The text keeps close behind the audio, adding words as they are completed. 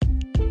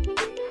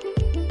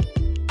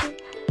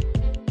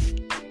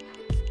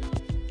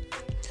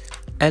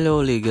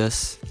Hello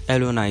Lagos,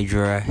 hello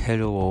Nigeria,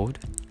 hello world.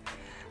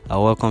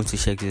 Welcome to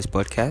Shakespeare's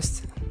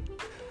podcast,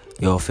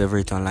 your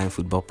favorite online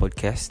football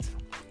podcast.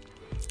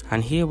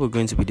 And here we're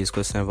going to be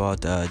discussing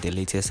about the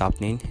latest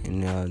happening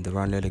in the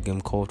round of the game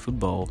called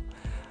football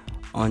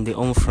on the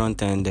home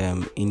front and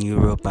in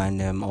Europe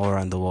and all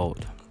around the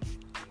world.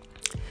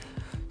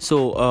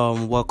 So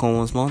welcome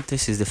once more.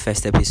 This is the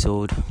first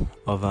episode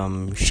of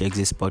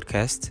Shakespeare's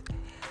podcast,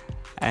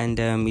 and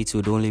it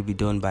would only be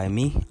done by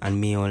me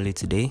and me only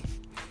today.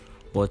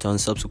 But on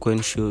subsequent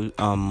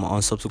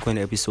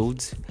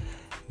episodes,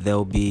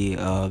 there'll be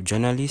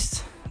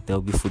journalists,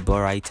 there'll be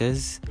football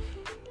writers,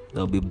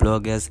 there'll be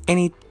bloggers,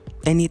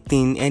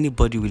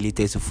 anybody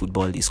related to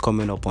football is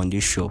coming up on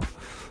this show.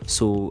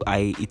 So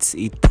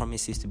it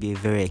promises to be a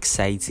very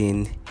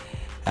exciting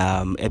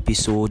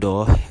episode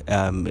or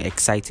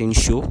exciting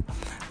show,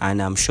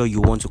 and I'm sure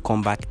you want to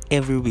come back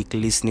every week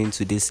listening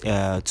to this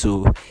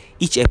to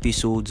each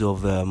episode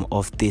of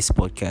this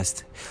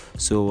podcast.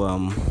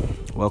 So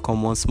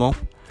welcome once more,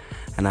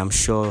 and I'm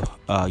sure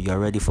you're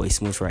ready for a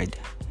smooth ride.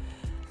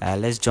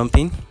 Let's jump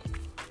in.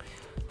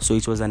 So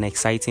it was an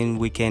exciting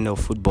weekend of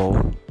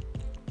football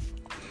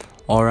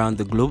all around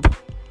the globe,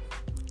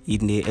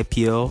 in the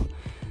EPL,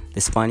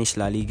 the Spanish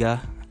La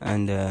Liga,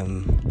 and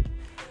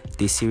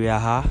the Serie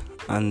A,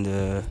 and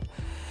there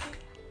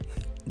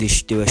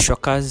were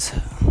shockers.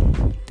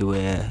 There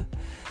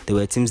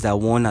were teams that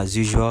won as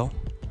usual,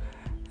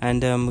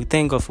 and we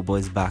thank God football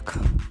is back.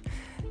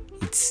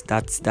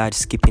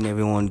 That's keeping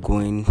everyone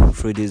going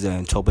through this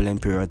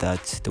turbulent period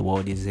that the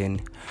world is in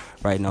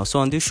right now. So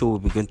on this show,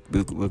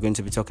 we're going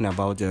to be talking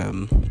about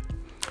the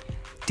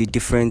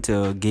different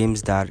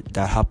games that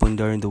happened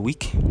during the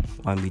week,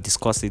 and we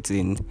discuss it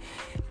in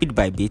bit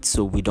by bit,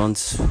 so we don't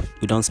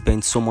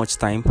spend so much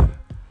time.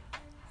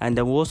 And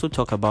then we'll also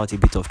talk about a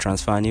bit of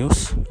transfer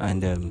news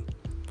and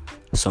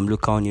some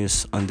local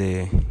news in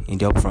the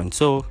upfront.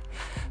 So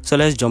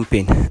let's jump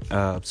in.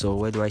 So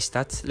where do I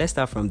start? Let's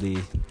start from the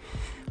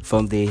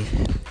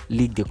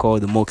league they call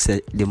the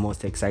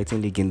most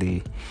exciting league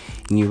in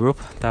Europe.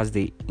 That's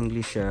the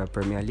English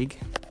Premier League.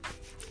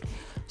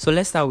 So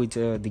let's start with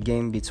the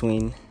game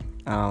between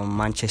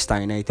Manchester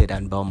United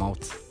and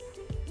Bournemouth.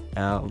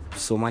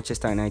 So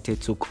Manchester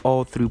United took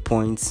all 3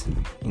 points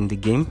in the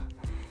game.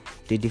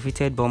 They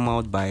defeated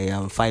Bournemouth by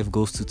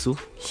 5-2.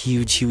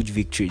 Huge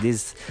victory. This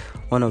is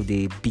one of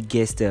the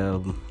biggest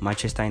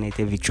Manchester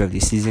United victory of the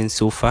season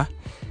so far.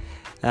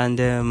 And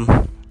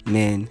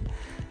man,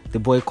 the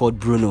boy called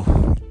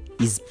Bruno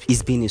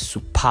is been a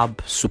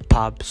superb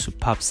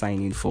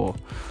signing for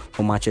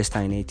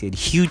Manchester United.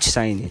 Huge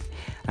signing,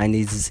 and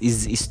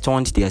is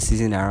turned their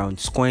season around,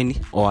 scoring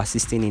or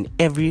assisting in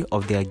every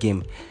of their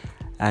game.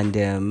 And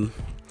in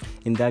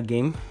that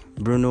game,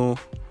 Bruno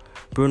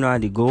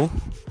had the goal.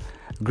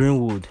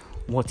 Greenwood,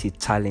 what a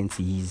talent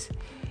he is!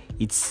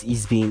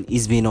 He's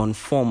been on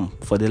form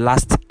for the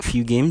last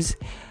few games,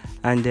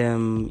 and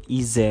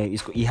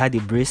he had a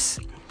brace,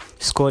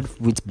 scored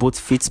with both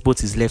feet, both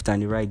his left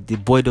and the right. The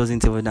boy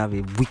doesn't even have a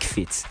weak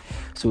foot,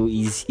 so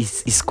he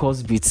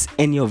scores with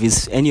any of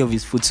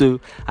his foot. So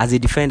as a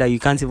defender, you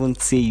can't even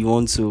say you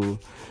want to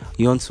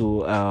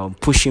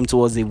push him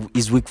towards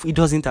his weak foot. He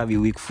doesn't have a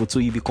weak foot, so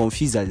you'll be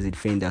confused as a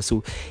defender.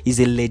 So he's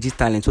a legit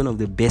talent, one of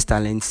the best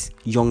talents,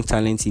 young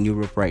talents in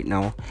Europe right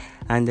now,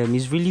 and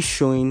he's really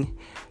showing,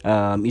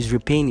 he's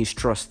repaying his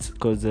trust,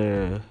 because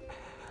the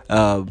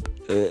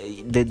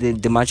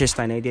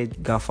Manchester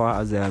United gaffer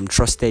has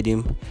trusted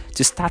him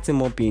to start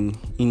him up in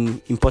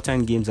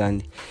important games,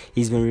 and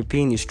he's been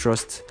repaying his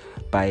trust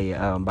by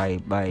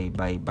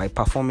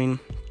performing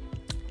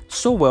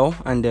so well,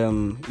 and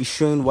he's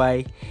showing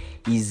why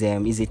he's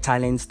a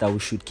talent that we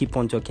should keep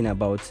on talking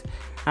about.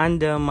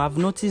 And I've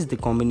noticed the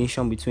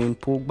combination between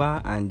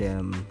Pogba and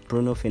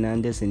Bruno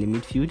Fernandes in the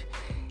midfield.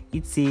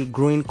 It's a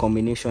growing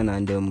combination,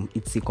 and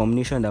it's a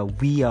combination that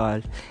we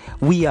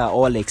are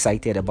all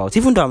excited about.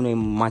 Even though I'm not a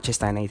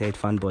Manchester United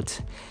fan,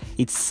 but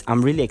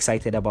I'm really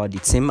excited about the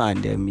team,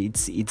 and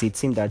it's a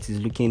team that is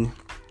looking.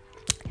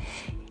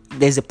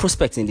 There's a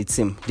prospect in the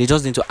team. They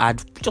just need to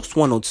add just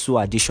one or two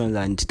additions,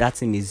 and that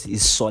team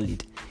is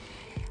solid.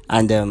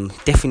 And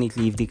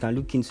definitely, if they can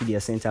look into their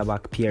centre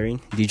back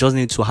pairing, they just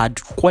need to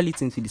add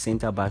quality into the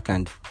centre back,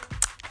 and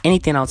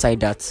anything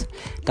outside that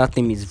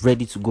team is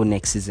ready to go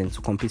next season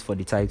to compete for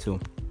the title.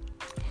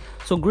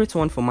 So great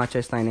one for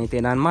Manchester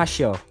United. And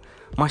Martial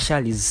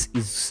is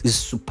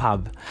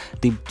superb.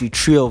 The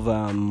trio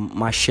of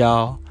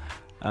Martial,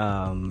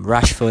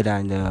 Rashford,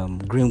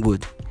 and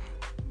Greenwood,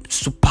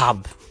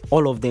 superb.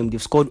 All of them,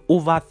 they've scored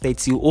over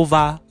 30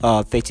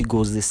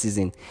 goals this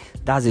season.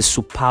 That's a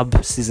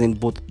superb season.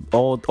 Both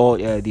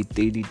the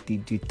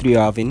three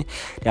are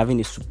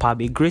having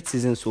a great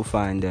season so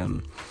far,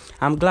 and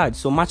I'm glad.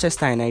 So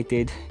Manchester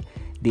United,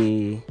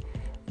 they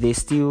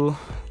still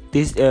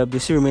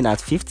remain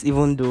at fifth,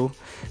 even though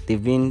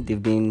they've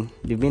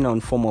been on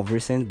form of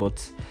recent.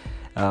 But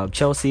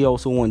Chelsea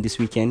also won this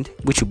weekend,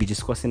 which we'll be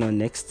discussing on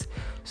next.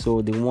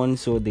 So they won,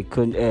 so they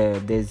could.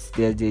 There's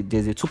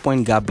a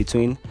 2-point gap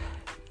between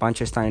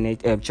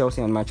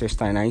Chelsea and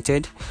Manchester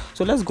United.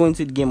 So let's go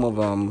into the game of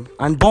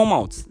and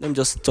Bournemouth. Let me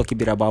just talk a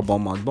bit about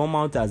Bournemouth.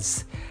 Bournemouth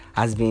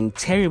has been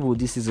terrible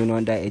this season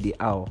under Eddie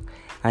Howe,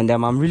 and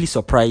I'm really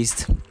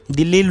surprised.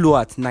 They lay low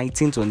at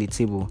 19th on the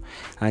table,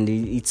 and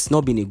it's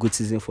not been a good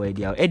season for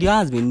Eddie Howe. Eddie Howe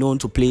has been known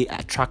to play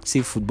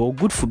attractive football,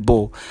 good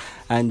football,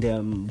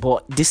 and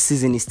but this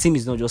season his team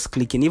is not just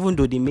clicking. Even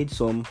though they made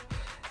some,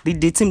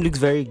 the team looks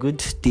very good.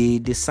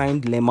 They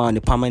signed Lemar on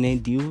a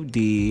permanent deal.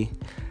 The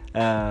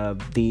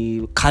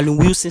Callum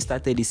Wilson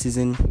started the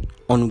season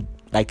on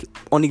a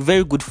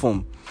very good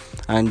form,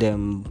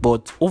 and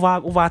but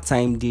over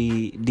time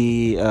the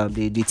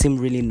team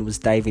really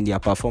nosedive in their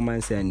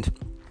performance, and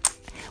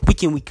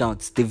week in week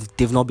out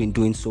they've not been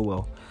doing so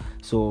well.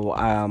 So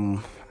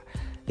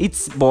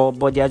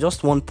but they are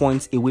just 1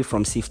 point away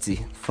from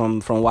safety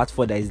from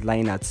Watford that is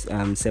lying at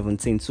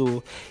 17.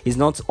 So it's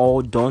not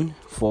all done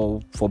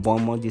for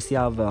Bournemouth. They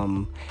still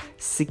have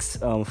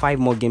 5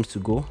 more games to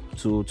go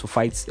to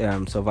fight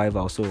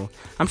survival. So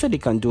I'm sure they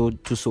can do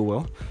so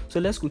well. So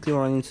let's quickly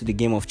run into the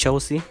game of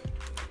Chelsea.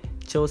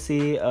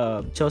 Chelsea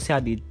had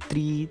a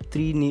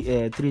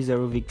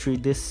 3-0 victory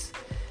this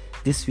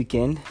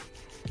weekend,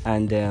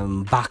 and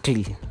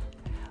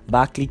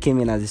Barkley came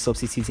in as a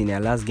substitute in their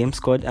last game,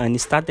 scored, and he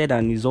started,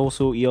 and he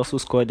also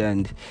scored,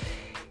 and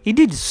he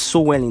did so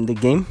well in the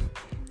game.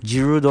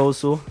 Giroud,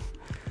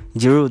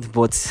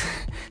 but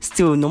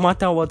still, no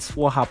matter what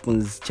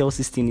happens,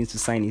 Chelsea still needs to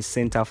sign his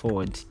centre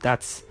forward.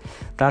 That's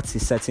a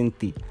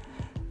certainty.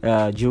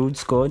 Giroud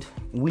scored.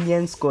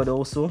 Willian scored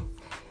also.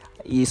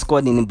 He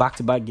scored in a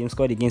back-to-back game,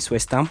 scored against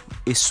West Ham,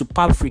 a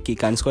superb free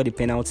kick, and scored a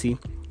penalty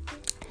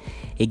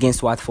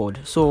against Watford.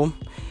 So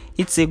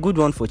it's a good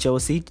one for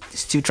Chelsea,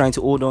 still trying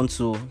to hold on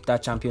to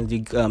that Champions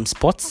League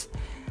spot.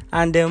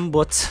 And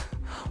but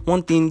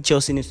one thing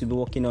Chelsea needs to be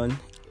working on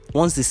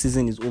once the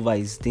season is over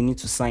is they need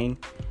to sign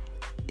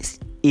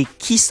a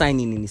key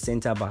signing in the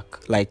centre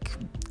back. Like,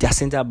 their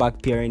centre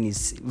back pairing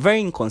is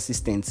very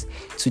inconsistent.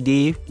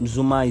 Today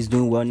Zuma is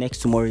doing well,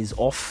 next tomorrow is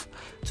off.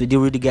 Today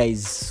Rudiger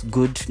is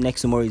good,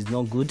 next tomorrow is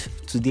not good.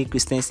 Today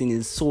Christensen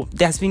is. So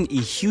there's been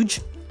a huge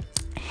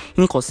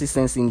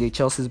inconsistency in the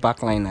Chelsea's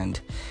backline,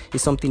 and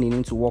it's something they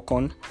need to work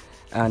on.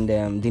 And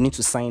they need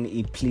to sign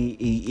a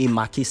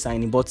marquee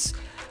signing. But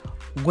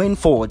going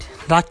forward,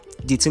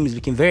 the team is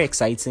looking very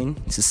exciting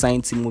to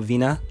sign Timo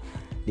Werner.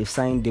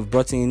 They've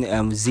brought in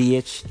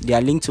Ziyech. They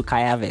are linked to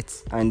Kai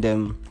Havertz, and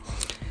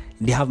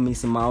they have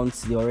Mason Mount.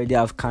 They already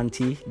have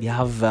Kanté. They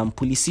have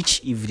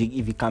Pulisic if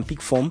he can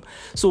pick form.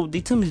 So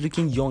the team is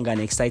looking young and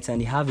exciting,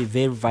 and they have a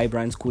very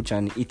vibrant coach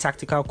and a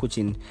tactical coach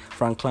in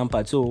Frank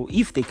Lampard. So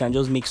if they can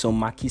just make some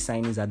marquee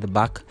signings at the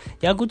back,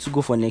 they are good to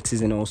go for next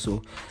season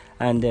also.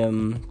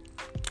 And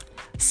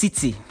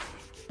City,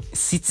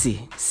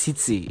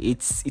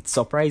 it's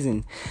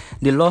surprising.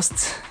 They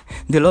lost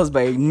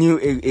by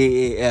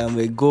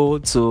a goal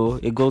to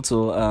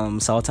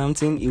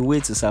Southampton, away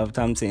to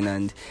Southampton,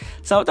 and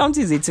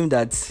Southampton is a team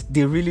that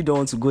they really don't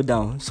want to go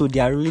down. So they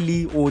are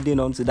really holding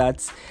on to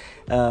that.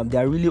 They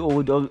are really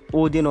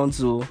holding on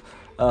to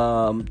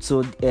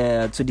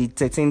the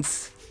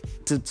 13th.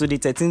 To the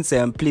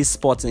 13th place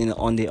spot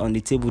on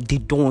the table. They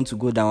don't want to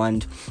go down,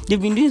 and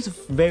they've been doing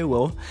very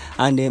well.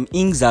 And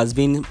Ings has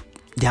been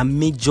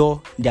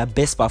their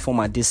best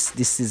performer this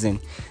season.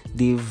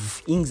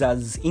 Ings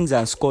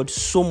has scored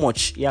so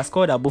much. He has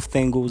scored above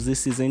 10 goals this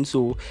season,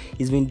 so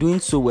he's been doing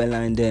so well.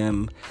 And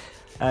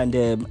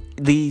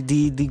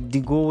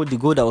the goal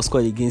that was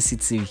scored against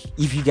City,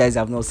 if you guys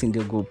have not seen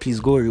the goal, please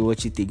go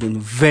rewatch it again.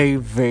 Very,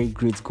 very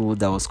great goal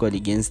that was scored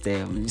against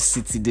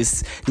City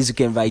this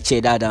weekend by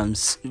Ched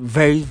Adams.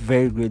 Very,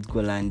 very great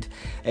goal, and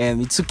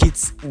it took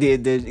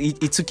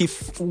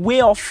it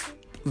way off,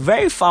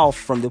 very far off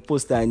from the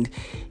post, and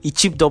he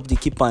chipped up the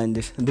keeper, and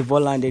the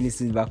ball landed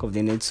in the back of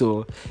the net.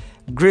 So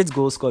great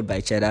goal scored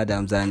by Ched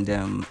Adams, and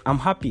I'm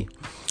happy.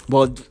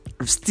 But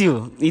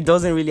still, it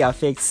doesn't really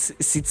affect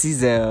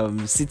City's.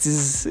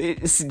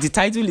 The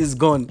title is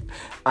gone,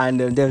 and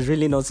there's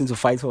really nothing to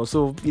fight for.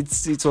 So it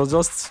was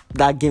just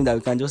that game that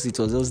it was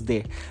just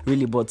there,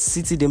 really. But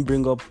City didn't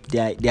bring up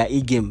their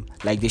A game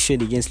like they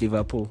should against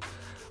Liverpool.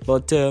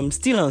 But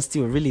still,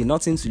 really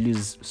nothing to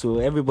lose. So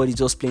everybody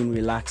just playing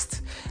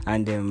relaxed,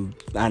 and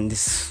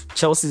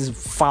Chelsea's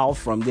far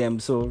from them.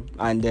 So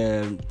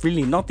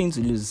really nothing to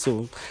lose.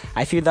 So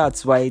I feel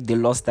that's why they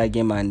lost that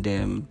game, and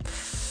it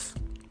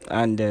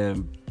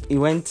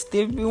went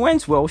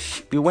well.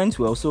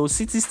 So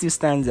City still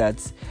stands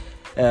at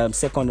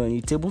second on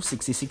the table,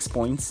 66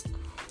 points,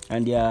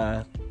 and they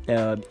are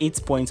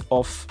 8 points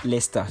off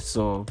Leicester.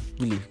 So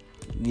really,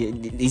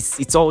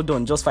 it's all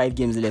done. Just 5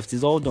 games left.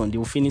 It's all done. They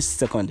will finish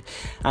second.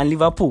 And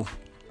Liverpool,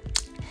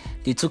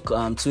 they took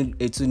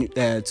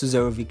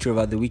 2-0 victory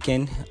over the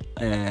weekend.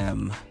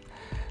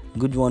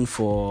 Good one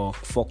for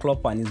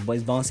Klopp and his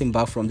boys, bouncing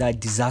back from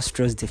that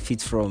disastrous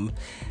defeat from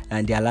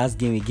their last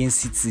game against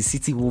City.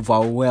 City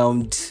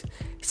overwhelmed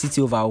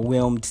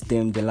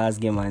them the last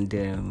game,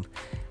 and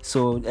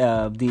so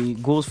the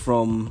goals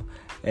from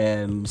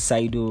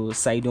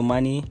Sadio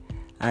Mane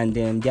and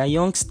their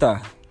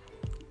youngster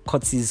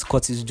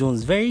Curtis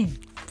Jones. Very,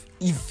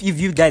 if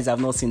you guys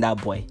have not seen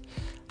that boy,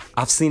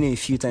 I've seen him a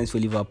few times for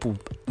Liverpool.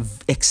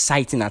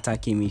 Exciting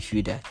attacking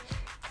midfielder.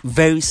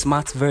 Very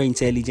smart, very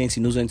intelligent.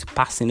 He knows when to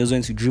pass, he knows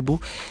when to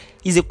dribble.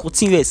 He's a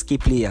Coutinho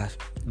escape player.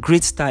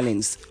 Great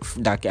talents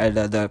that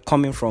are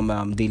coming from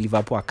the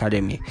Liverpool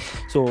academy.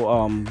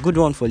 So good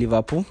one for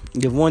Liverpool.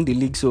 They've won the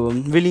league. So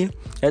really,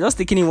 they're just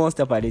taking it one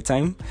step at a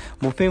time.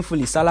 But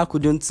painfully, Salah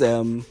couldn't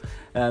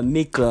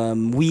make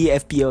we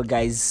FPL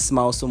guys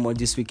smile so much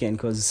this weekend,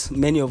 because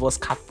many of us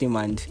capped him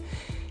and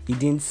he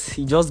didn't.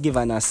 He just gave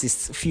an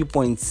assist, a few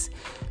points.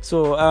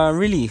 So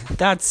really,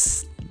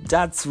 that's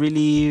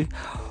really.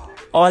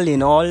 All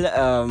in all,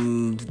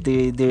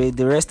 the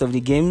rest of the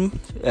game,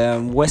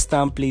 West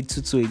Ham played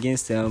 2-2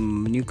 against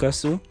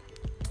Newcastle.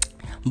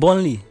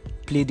 Burnley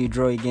played a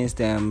draw against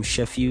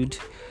Sheffield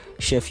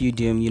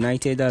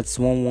United. That's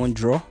 1-1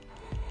 draw.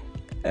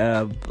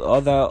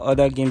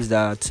 Other games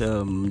that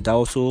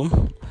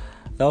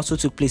also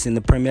took place in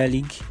the Premier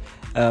League.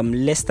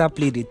 Leicester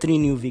played a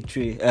 3-0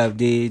 victory.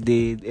 They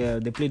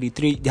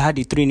had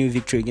a 3-0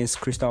 victory against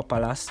Crystal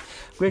Palace.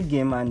 Great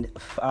game, and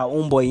our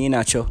own boy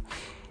Iheanacho.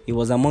 He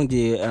was among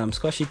the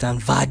score sheet,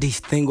 and Vardy,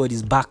 thank God,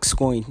 is back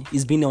scoring.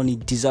 He's been on a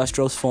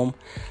disastrous form,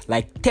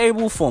 like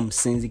terrible form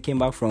since he came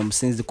back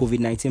since the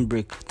COVID-19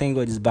 break. Thank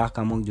God he's back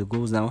among the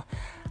goals now.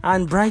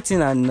 And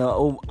Brighton and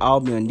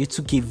Albion, they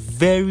took a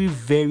very,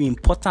 very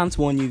important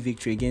 1-0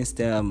 victory against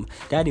they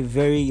had a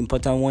very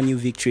important 1-0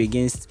 victory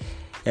against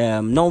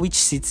Norwich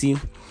City.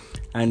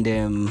 And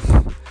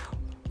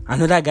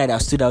another guy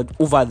that stood out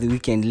over the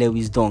weekend,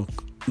 Lewis Dunk.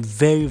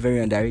 Very, very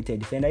underrated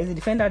defender. He's a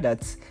defender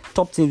that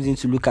top teams need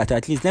to look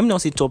at least. Let me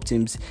not say top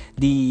teams.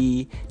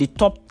 The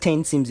top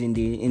 10 teams in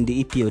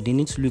the EPL, they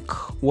need to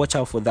watch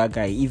out for that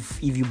guy.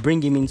 If you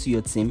bring him into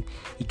your team,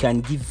 he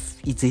can give.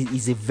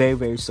 He's a very,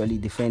 very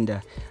solid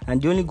defender.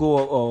 And the only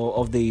goal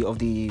of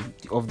the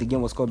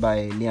game was scored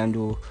by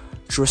Leandro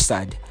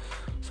Trossard.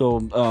 So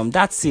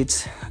that's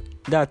it.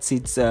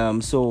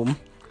 So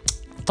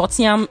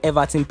Tottenham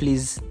Everton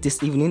plays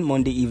this evening,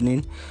 Monday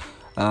evening.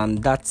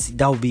 That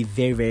will be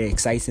very, very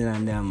exciting,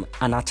 and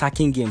an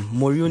attacking game.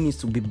 Mourinho needs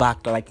to be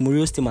back. Like,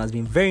 Mourinho's team has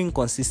been very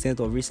inconsistent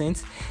of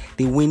recent.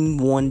 They win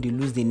one, they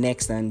lose the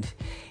next, and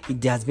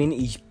it's been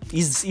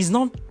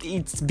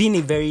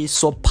a very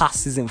subpar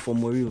season for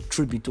Mourinho,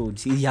 truth be told.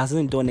 He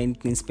hasn't done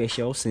anything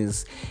special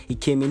since he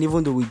came in.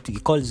 Even though he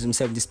calls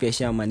himself the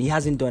special man, he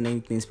hasn't done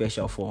anything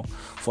special for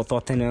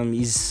Tottenham.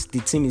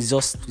 The team is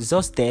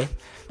just there.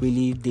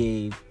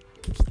 Really,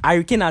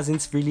 Harry Kane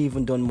hasn't really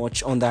even done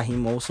much under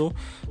him also.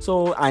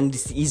 So, and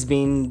there's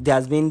been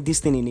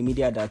this thing in the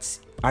media that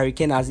Harry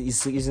Kane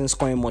isn't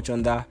scoring much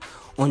under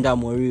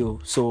Mourinho.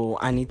 So,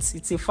 and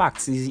it's a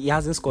fact. He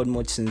hasn't scored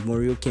much since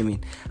Mourinho came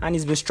in, and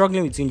he's been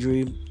struggling with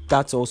injury.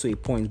 That's also a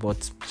point.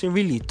 But so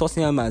really,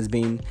 Tottenham has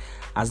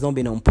not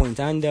been on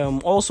point. And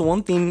also,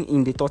 one thing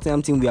in the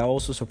Tottenham team we are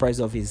also surprised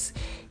of is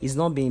he's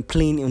not been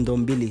playing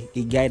Ndombele,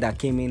 a guy that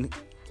came in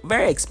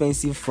very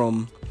expensive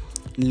from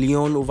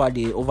Lyon over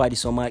the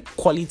summer,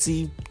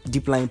 quality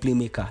deep line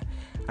playmaker,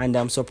 and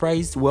I'm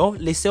surprised. Well,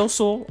 Lo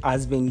Celso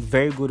has been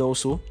very good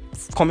also,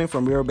 coming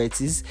from Real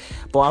Betis,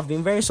 but I've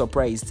been very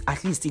surprised.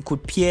 At least he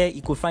could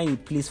find a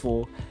place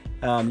for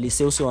Lo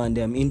Celso and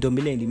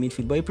Ndombele in the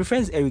midfield, but he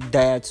prefers Eric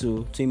Dyer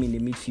to him in the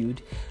midfield,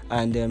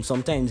 and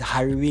sometimes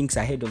Harry Winks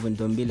ahead of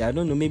Ndombele. I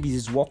don't know, maybe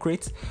his work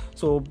rate.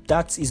 So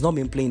that he's not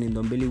been playing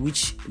Ndombele,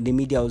 which the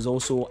media was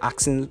also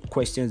asking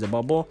questions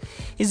about. But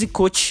he's a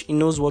coach, he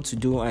knows what to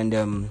do,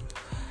 and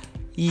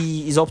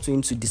he is up to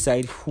him to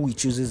decide who he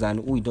chooses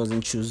and who he doesn't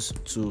choose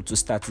to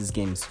start his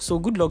games. So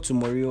good luck to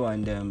Mourinho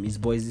and his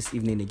boys this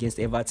evening against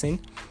Everton.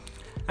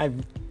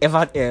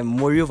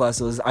 Mourinho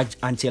versus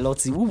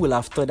Ancelotti. Who will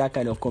have thought that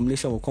kind of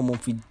combination will come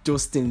up with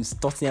those teams?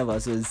 Tottenham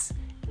versus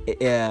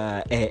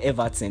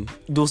Everton.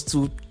 Those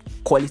two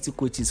quality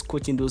coaches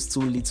coaching those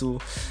two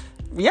little.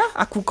 Yeah,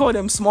 I could call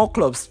them small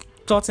clubs.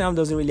 Tottenham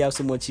doesn't really have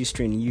so much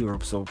history in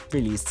Europe, so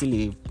really it's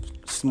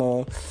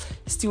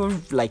still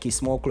like a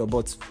small club,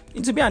 but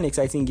it will be an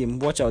exciting game.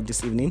 Watch out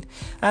this evening.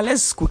 And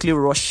let's quickly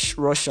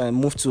rush and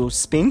move to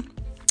Spain.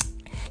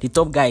 The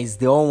top guys,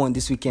 they all won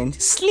this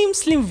weekend.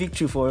 Slim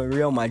victory for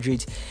Real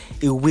Madrid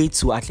away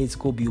to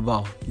Atletico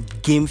Bilbao.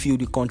 Game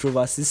filled with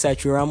controversy.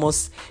 Sergio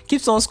Ramos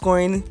keeps on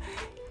scoring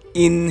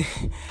in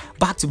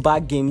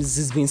back-to-back games.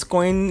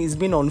 He's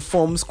been on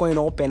form, scoring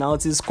all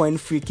penalties, scoring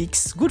free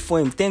kicks. Good for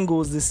him. 10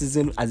 goals this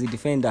season as a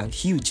defender,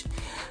 huge.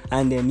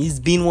 And he's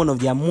been one of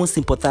their most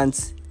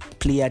important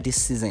player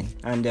this season.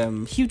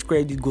 And huge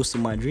credit goes to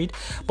Madrid.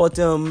 But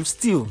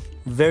still,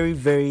 very,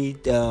 very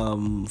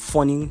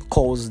funny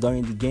calls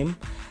during the game.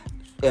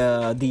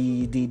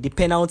 The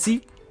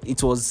penalty.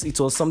 It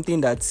was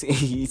something that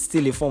it's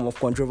still a form of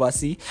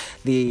controversy.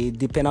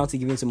 The penalty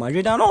given to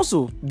Madrid, and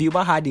also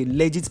Bilbao had a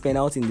legit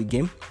penalty in the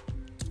game.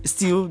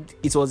 Still,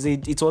 it was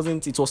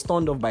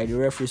turned off by the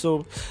referee.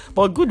 So,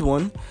 but good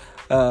one.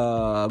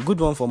 Good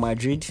one for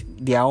Madrid.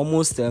 They are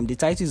almost the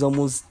title is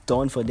almost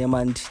done for them,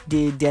 and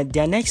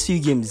their next few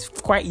games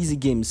quite easy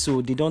games,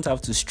 so they don't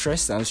have to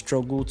stress and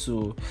struggle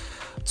to.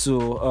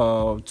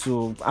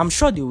 I'm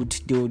sure they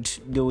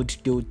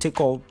would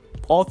take all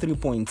 3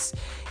 points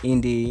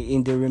in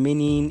the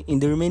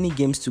remaining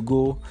games to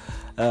go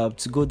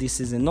this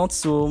season. Not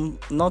so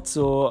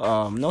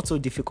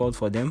difficult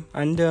for them.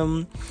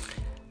 And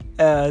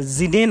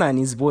Zidane and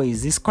his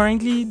boys is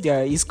currently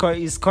he's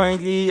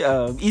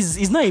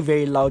not a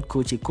very loud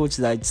coach, a coach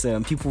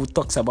that people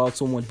talks about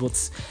so much,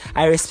 but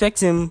I respect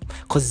him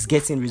because he's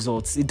getting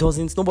results.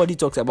 Nobody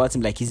talks about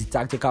him like he's a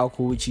tactical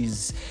coach, he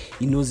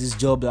knows his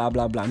job, blah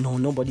blah blah. No,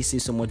 nobody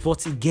says so much,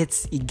 but he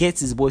gets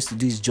his boys to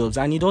do his jobs,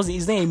 and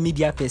he's not a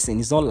media person.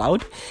 He's not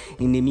loud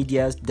in the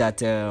media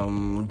that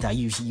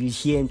you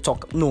hear him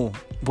talk. No,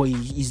 but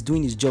he's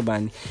doing his job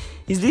and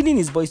he's leading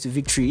his boys to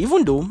victory.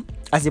 Even though,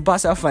 as a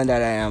Barca fan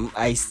that I am,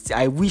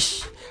 I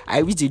wish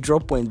they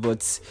drop point,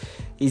 but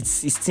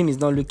his team is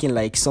not looking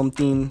like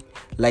something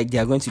like they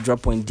are going to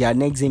drop point. Their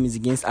next game is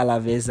against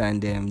Alaves,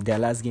 and their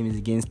last game is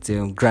against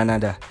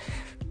Granada,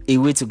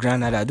 away to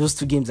Granada. Those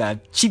 2 games are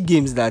cheap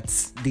games that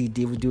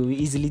they will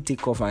easily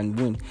take off and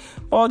win.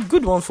 But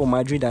good one for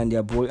Madrid and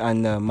their boy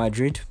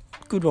Madrid.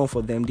 Good one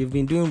for them. They've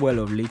been doing well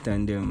of late,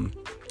 and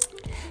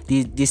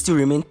they still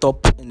remain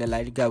top in the La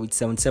Liga with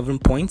 77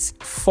 points,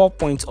 4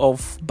 points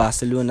off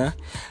Barcelona,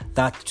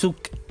 that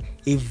took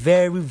a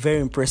very, very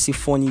impressive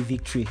 4-1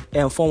 victory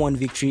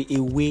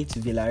away to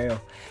Villarreal.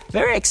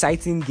 Very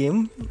exciting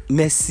game.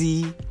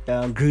 Messi,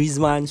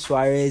 Griezmann,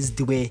 Suarez,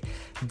 they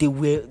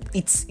were.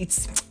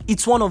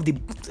 It's one of the.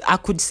 I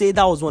could say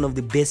that was one of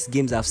the best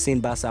games I've seen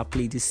Barca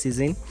play this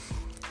season.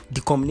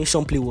 The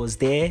combination play was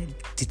there.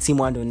 The team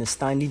had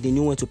understanding. They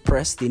knew when to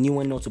press. They knew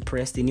when not to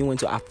press. They knew when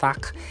to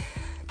attack.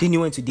 They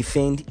knew when to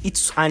defend.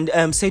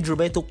 Sergio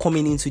Roberto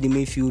coming into the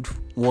midfield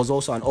was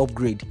also an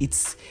upgrade.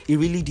 He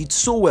really did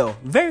so well.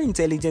 Very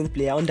intelligent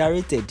player,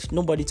 underrated.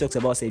 Nobody talks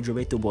about Sergio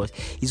Roberto, but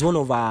he's one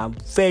of our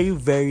very,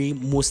 very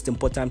most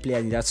important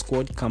players in that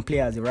squad. Can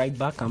play as a right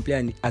back, can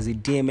play as a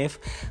DMF,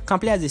 can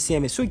play as a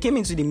CMS. So he came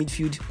into the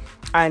midfield,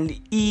 and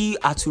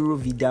Arturo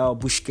Vidal,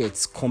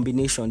 Busquets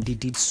combination, they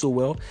did so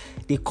well.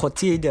 They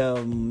curtailed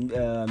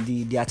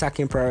the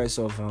attacking prowess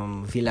of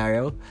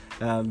Villarreal,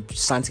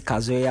 Santi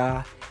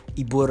Cazorla,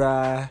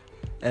 Iborra,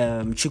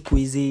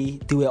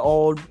 Chukwueze. They were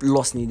all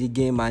lost in the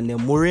game, and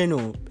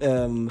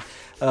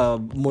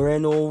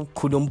Moreno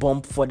couldn't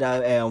bump forward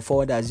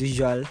as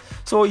usual.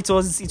 So it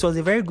was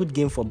a very good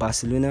game for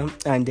Barcelona,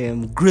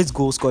 and great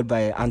goal scored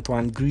by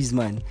Antoine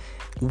Griezmann.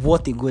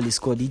 What a goal he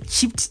scored! He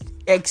chipped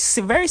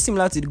very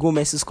similar to the goal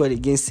Messi scored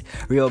against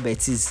Real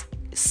Betis.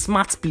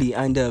 Smart play,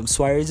 and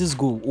Suarez's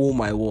goal. Oh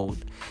my word!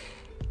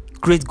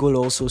 Great goal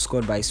also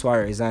scored by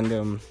Suarez,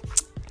 and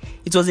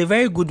it was a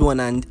very good one.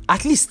 And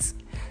at least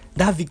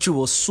that victory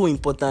was so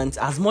important.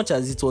 As much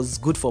as it was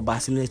good for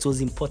Barcelona, it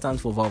was important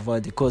for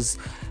Valverde, because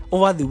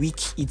over the week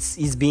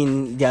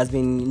there has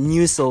been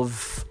news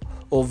of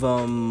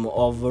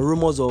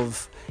rumors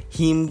of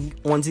him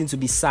wanting to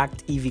be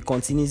sacked if he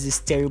continues this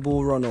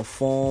terrible run of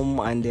form,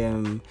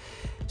 and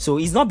so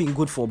it's not been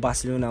good for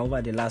Barcelona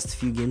over the last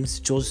few games.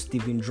 Just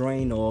they've been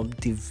drawing, or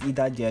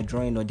they're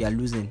drawing or they're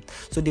losing,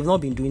 so they've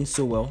not been doing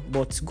so well.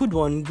 But good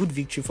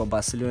victory for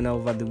Barcelona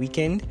over the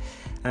weekend,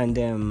 and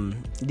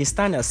they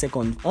stand as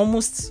second,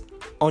 almost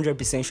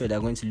 100% sure they're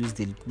going to lose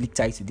the league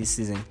title this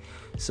season.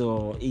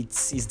 So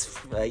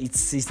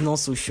it's not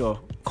so sure,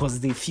 because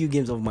the few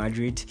games of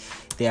Madrid,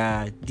 they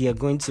are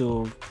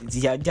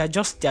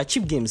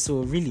cheap games. So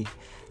really,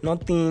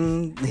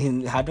 nothing.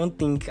 I don't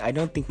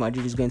think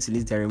Madrid is going to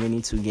lose their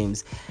remaining 2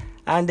 games.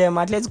 And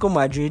Atletico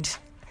Madrid,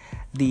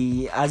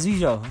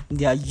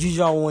 their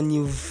usual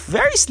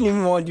very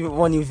slim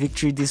 1-0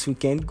 victory this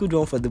weekend. Good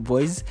one for the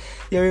boys.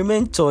 They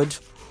remain third.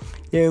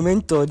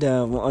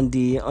 On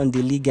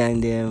the league,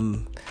 and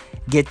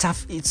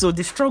Getafe. So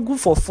the struggle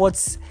for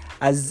fourth,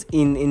 as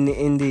in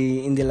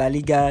the La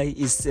Liga,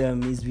 is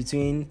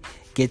between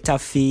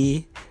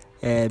Getafe.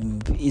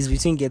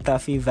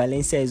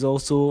 Valencia is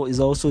also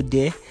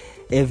there.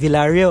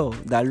 Villarreal,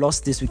 that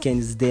lost this weekend,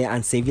 is there,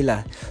 and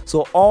Sevilla.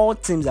 So all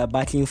teams are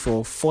battling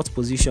for 4th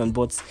position,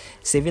 but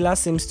Sevilla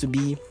seems to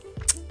be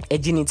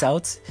edging it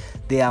out.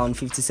 They are on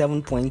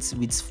 57 points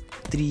with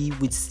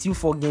still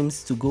 4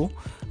 games to go.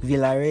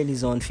 Villarreal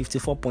is on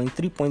 54 points,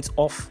 3 points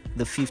off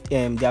the 5th.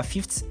 They are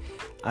 5th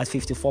at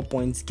 54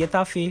 points.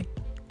 Getafe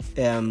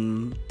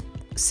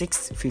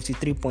 6th,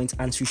 53 points,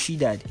 and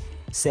Sociedad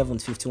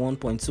 7th, 51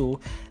 points. So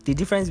the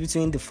difference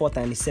between the 4th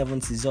and the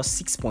 7th is just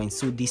 6 points.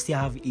 So they still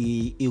have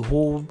a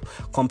whole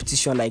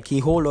competition, like a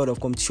whole lot of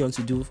competition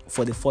to do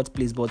for the 4th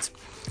place. But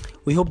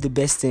we hope the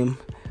best team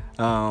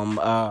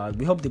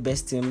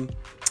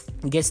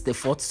gets the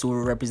 4th to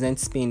represent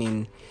Spain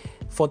in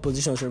 4th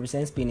position, to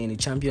represent Spain in the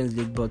Champions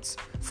League. But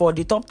for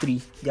the top 3,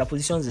 their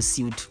positions are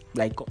sealed.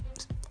 Like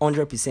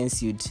 100%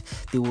 sealed.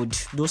 They would,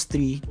 those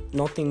three,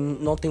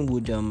 nothing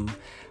would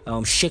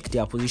shake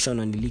their position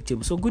on the league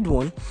table. So good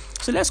one.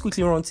 So let's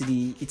quickly run to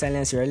the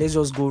Italian Serie. Let's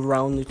just go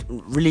around.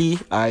 Really,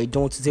 I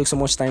don't want to take so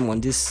much time on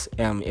this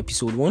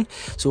episode 1.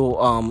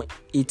 So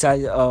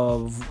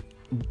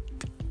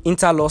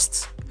Inter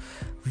lost,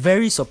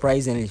 very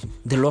surprisingly.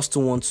 They lost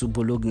 2-1 to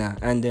Bologna,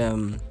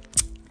 and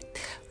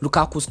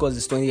Lukaku scores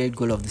his 28th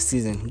goal of the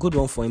season. Good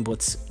one for him,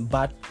 but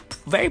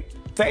very,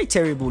 very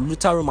terrible.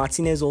 Lautaro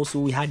Martinez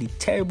also, he had a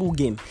terrible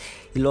game.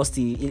 He lost.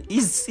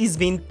 He's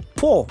been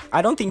poor.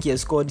 I don't think he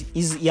has scored.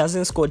 He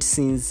hasn't scored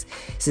since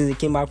he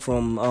came back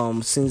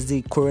from since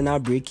the Corona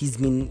break. He's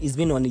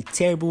been on a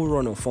terrible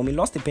run of form. He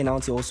lost the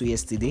penalty also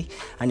yesterday,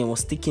 and it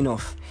was taken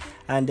off.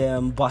 And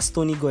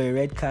Bastoni got a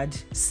red card.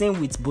 Same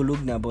with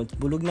Bologna, but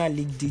Bologna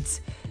leaked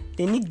it.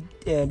 They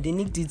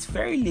nicked it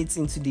very late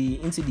into the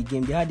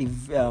game. They had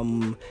a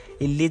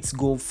late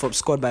goal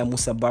scored by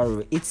Musa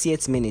Barrow,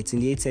 80th minute.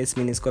 In the 80th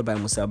minute, scored by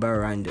Musa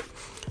Barrow, and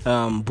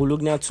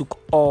Bologna took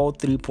all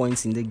 3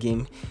 points in the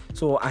game.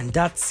 So, and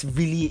that's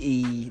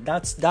really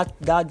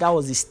that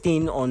was a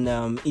stain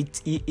on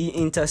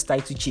Inter's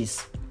title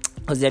chase,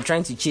 because they're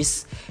trying to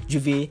chase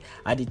Juve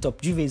at the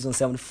top. Juve is on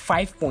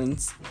 75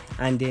 points,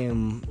 and they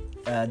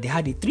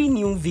had a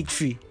 3-0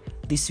 victory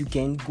this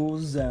weekend.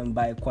 Goals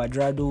by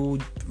Cuadrado,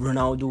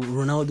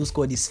 Ronaldo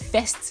scored his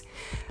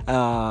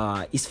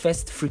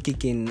first free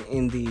kick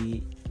in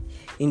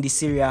the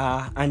Serie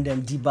A, and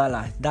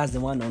Dybala, that's the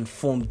one on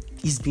form.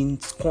 He's been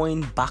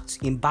scoring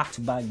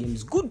back-to-back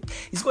games. Good.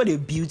 He's got a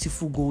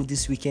beautiful goal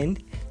this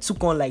weekend.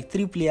 Took on like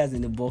 3 players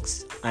in the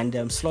box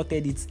and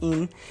slotted it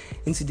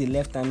into the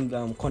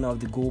left-hand corner of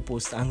the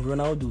goalpost. And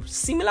Ronaldo,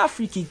 similar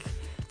free kick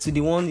to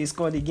the one he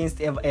scored against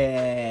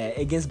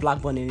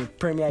Blackburn in the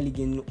Premier League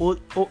in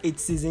 2008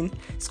 season,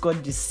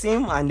 scored the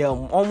same and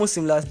almost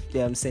similar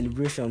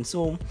celebration.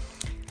 So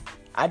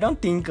I don't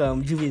think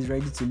Juve is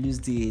ready to lose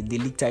the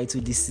league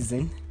title this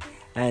season.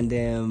 And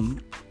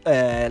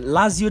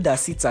Lazio, that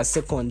sits at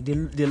second,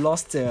 they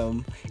lost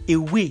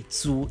away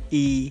to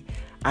a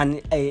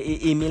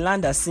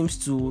Milan that seems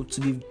to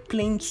be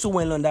playing so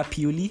well under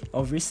Pioli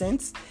of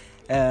recent.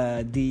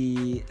 They've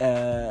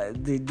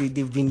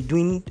been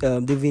doing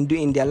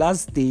in their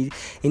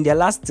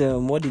last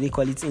what do they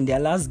call it, in their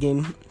last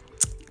game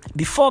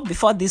before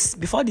this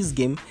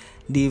game.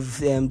 They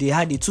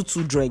had a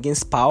 2-2 draw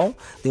against Pau.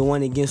 They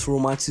won against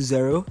Roma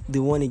 2-0. They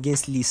won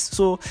against Lis.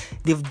 So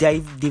they've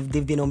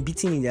been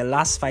unbeaten in their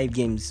last 5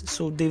 games.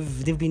 So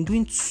they've been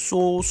doing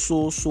so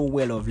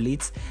well of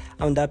late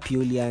under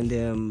Pioli. And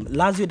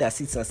Lazio, that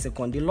sits at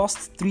second, they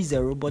lost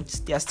 3-0, but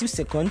they are still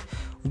second.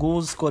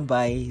 Goals scored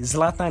by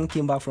Zlatan,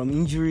 came back from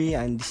injury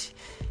and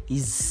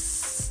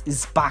is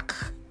back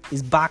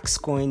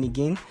scoring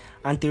again.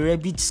 Ante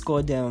Rebic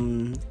scored a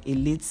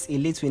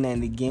late winner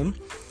in the game,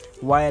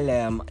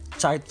 while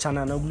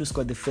Çalhanoğlu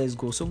scored the first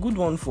goal. So good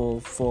one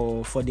for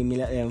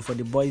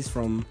the boys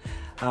from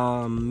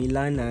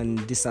Milan and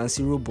the San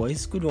Siro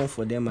boys. Good one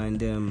for them,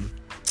 and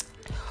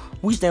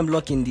wish them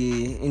luck in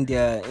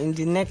their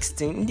next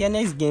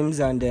games.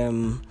 And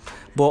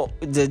but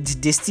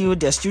they're still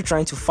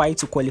trying to fight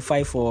to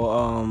qualify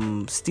for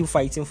still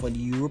fighting for the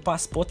Europa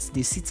spots.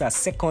 They sit at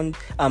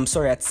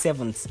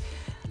seventh.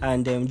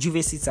 And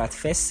Juve sits at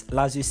first,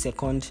 Lazio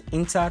second,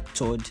 Inter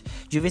third.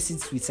 Juve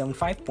sits with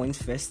 75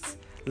 points first,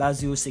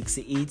 Lazio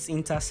 68,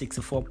 Inter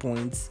 64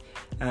 points.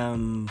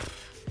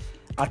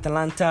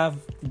 Atalanta,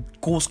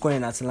 goal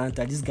scoring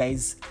Atalanta. These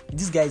guys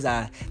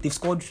they've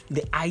scored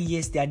the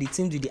highest. They are the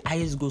team with the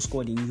highest goal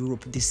scored in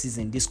Europe this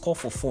season. They score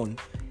for fun.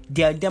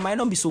 They might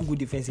not be so good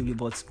defensively,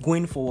 but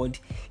going forward,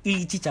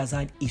 Ilicic has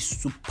had a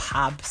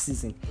superb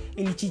season.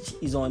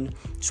 Ilicic is on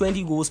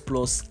 20 goals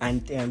plus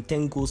and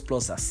 10 goals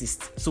plus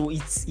assists. So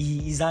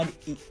he's had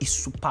a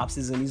superb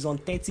season. He's on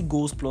 30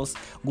 goals plus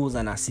goals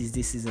and assists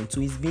this season.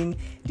 So he's been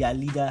their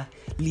leader,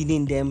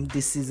 leading them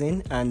this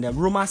season. And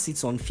Roma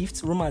sits on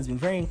 5th. Roma has been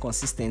very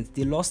inconsistent.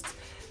 They lost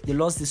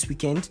this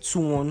weekend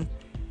 2-1.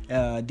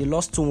 They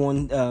lost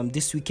 2-1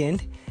 this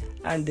weekend.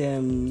 And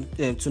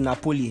to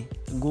Napoli,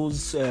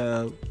 goals.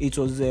 It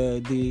was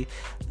the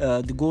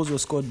goals were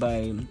scored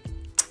by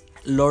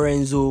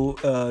Lorenzo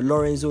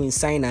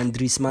Insigne and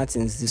Dries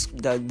Mertens. They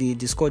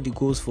scored the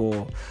goals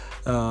for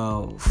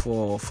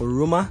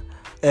Roma.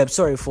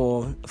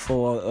 For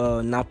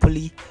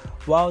Napoli.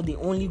 While the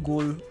only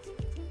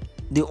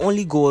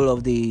goal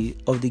of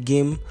the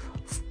game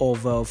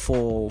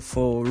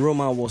for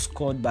Roma was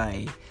scored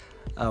by.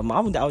 I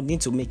would need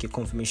to make a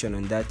confirmation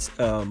on that.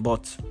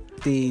 But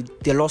they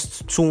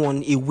lost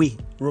 2-1 away.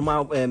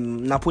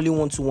 Napoli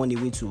won 2-1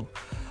 away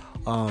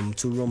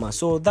to Roma.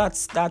 So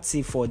that's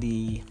it for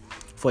the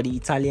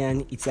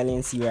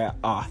Italian Serie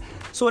A.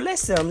 So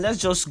let's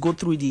just go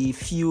through the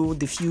few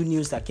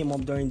news that came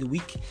up during the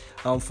week.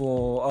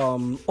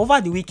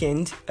 Over the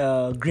weekend,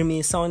 Grimmy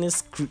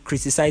Souness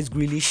criticized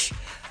Grealish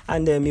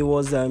and it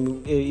was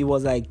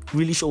like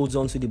Grealish holds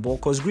on to the ball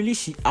because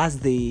Grealish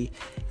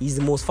he's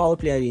the most foul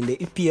player in the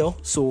EPL.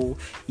 So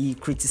he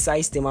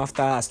criticized him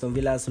after Aston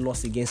Villa's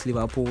loss against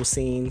Liverpool,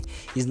 saying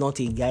he's not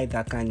a guy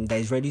that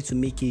is ready to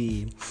make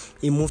a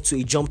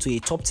jump to a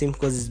top team,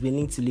 because he's been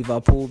linked to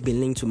Liverpool, been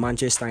linked to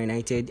Manchester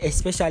United,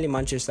 especially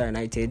Manchester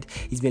United.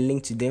 He's been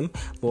linked to them,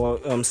 but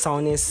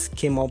Souness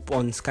came up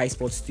on Sky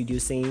Sports Studio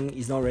saying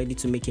he's not ready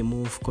to make a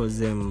move because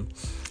he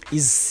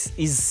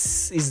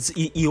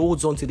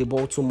holds on to the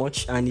ball too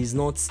much, and he's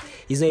not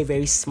a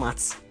very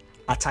smart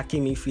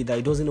attacking midfielder.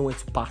 He doesn't know when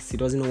to pass, he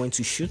doesn't know when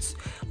to shoot.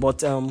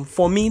 But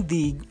for me,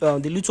 the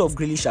little of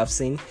Grealish I've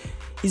seen,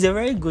 he's a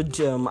very good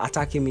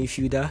attacking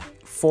midfielder.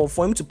 For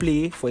him to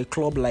play for a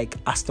club like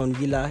Aston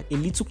Villa, a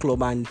little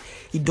club, and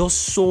he does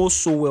so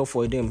well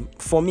for them,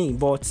 for me.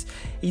 But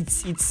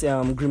it's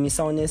Grimmy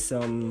Souness'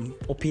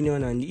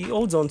 opinion, and he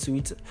holds on to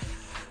it.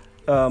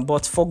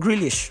 But for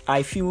Grealish,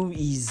 I feel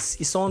he's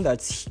someone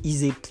that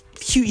he's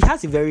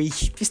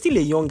still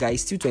a young guy,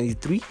 he's still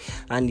 23,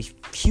 and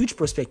huge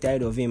prospect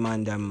ahead of him,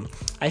 and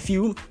I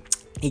feel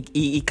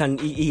he can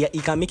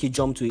make a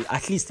jump to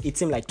at least a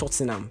team like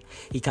Tottenham.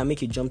 He can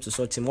make a jump to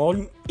such team, or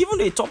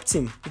even a top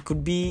team. It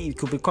could be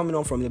coming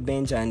on from the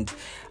bench, and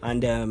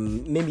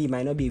maybe he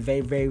might not be a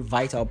very, very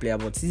vital player,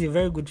 but he's a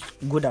very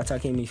good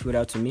attacking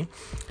midfielder to me.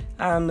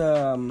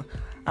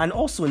 And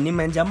also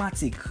Nemanja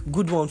Matic,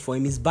 good one for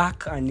him. He's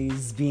back, and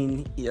he's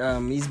been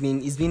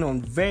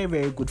on very,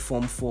 very good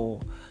form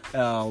for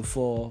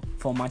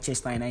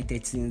Manchester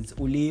United since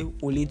Ole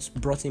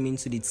brought him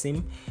into the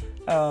team.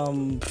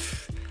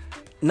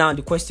 Now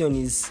the question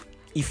is,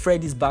 if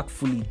Fred is back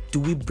fully, do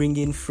we bring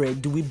in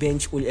Fred? Do we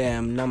bench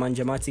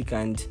Nemanja Matic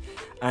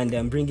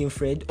and bring in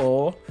Fred,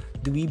 or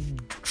do we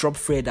drop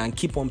Fred and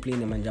keep on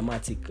playing Nemanja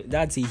Matic?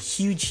 That's a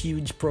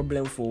huge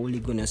problem for Ole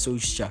Gunnar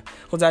Solskjaer,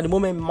 because at the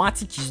moment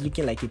Matic is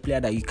looking like a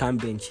player that you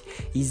can't bench.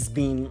 His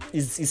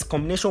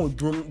combination with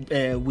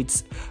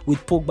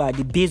Pogba at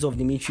the base of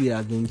the midfield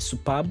has been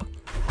superb.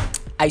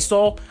 I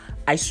saw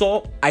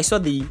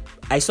the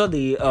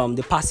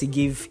pass he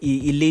gave.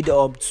 He laid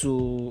up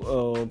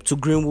to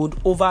Greenwood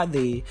over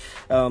the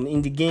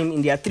in the game,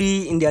 in their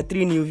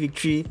 3-0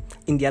 victory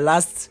in their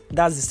last.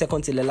 That's the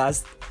second to their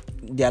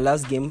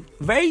last game.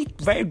 Very,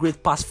 very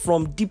great pass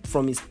from deep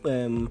from his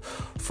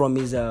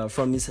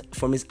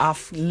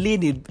half.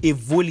 Laid a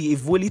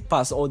volley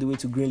pass all the way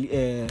to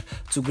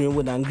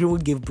Greenwood, and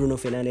Greenwood gave Bruno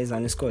Fernandes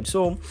and he scored.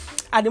 So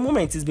at the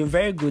moment it's been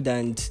very good,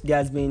 and there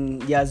has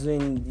been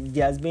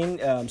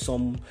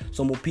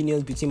some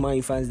opinions between Man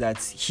U fans that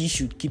he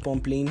should keep on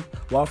playing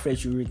while Fred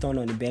should return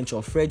on the bench,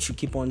 or Fred should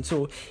keep on.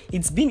 So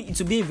it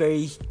will be a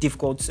very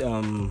difficult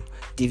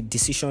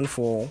decision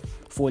for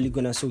Ole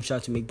Gunnar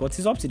Solskjaer to make, but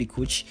it's up to the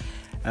coach.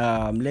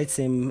 Let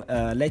him.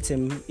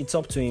 It's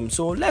up to him.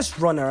 So let's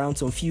run around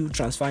some few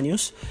transfer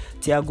news.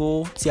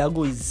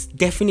 Thiago is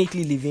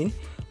definitely leaving,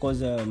 because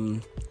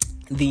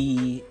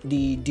the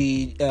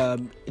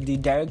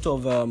director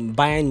of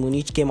Bayern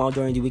Munich came out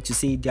during the week to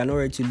say they are not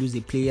ready to lose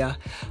a player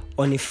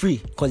on a free,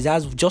 because he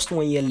has just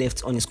 1 year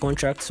left on his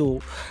contract.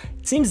 So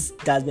teams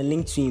that has been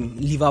linked to him,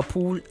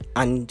 Liverpool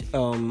and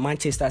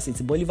Manchester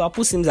City, but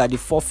Liverpool seems at the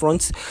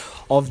forefront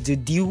of the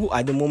deal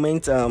at the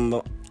moment.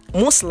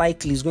 Most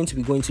likely is going to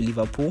be going to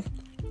Liverpool,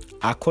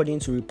 according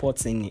to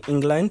reports in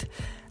England,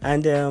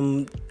 and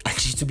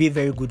actually to be a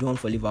very good one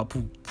for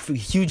Liverpool.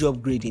 Huge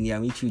upgrade in their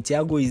midfield.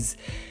 Thiago is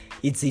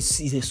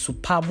a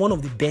superb, one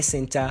of the best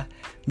centre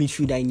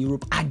midfielder in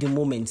Europe at the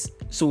moment.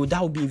 So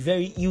that would be a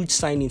very huge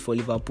signing for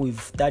Liverpool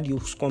if that deal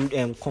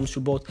comes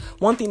through. But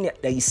one thing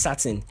that is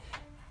certain,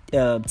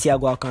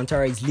 Thiago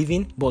Alcantara is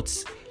leaving, but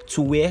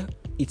to where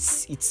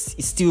it's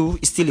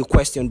still a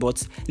question.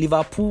 But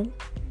Liverpool,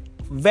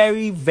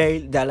 very, very,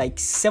 they're like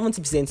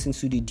 70%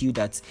 into the deal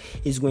that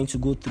is going to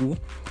go through.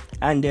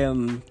 And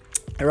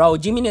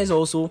Raul Jimenez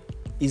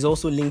is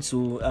also linked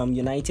to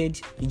United.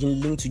 He's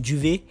linked to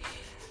Juve.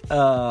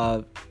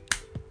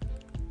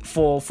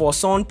 For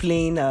Son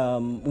playing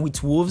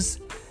with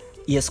Wolves,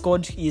 he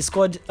scored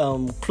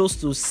close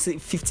to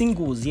 15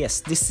 goals,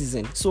 yes, this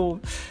season. So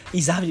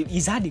he's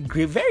had a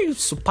great, very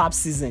superb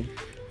season.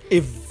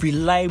 A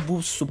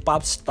reliable,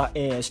 superb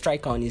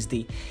striker on his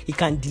day. He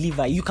can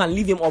deliver. You can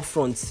leave him up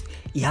front.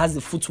 He has the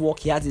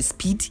footwork. He has the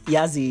speed. He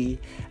has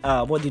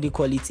what do they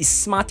call it? He's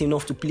smart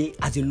enough to play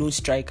as a lone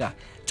striker.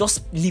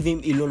 Just leave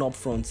him alone up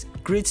front.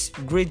 Great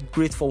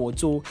forward.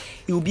 So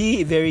it will be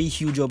a very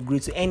huge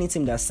upgrade to any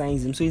team that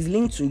signs him. So he's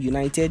linked to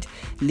United,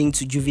 linked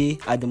to Juve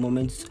at the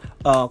moment.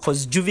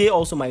 Because Juve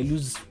also might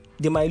lose.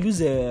 They might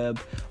lose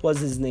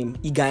what's his name?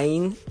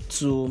 Higuain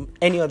to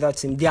any other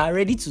team. They are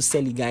ready to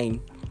sell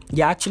Higuain.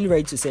 They're actually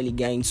ready to sell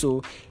Higuain.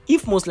 So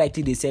if most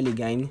likely they sell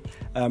Higuain,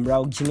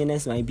 Raul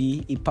Jimenez might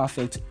be a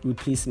perfect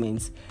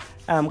replacement.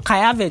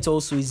 Kai Havertz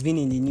also has been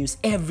in the news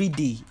every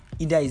day.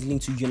 Either is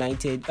linked to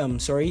United,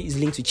 is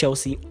linked to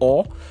Chelsea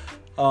or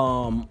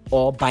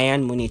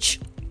Bayern Munich.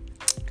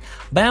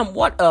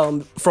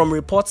 From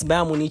reports,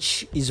 Bayern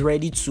Munich is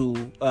ready to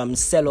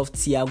sell off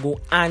Thiago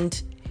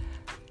and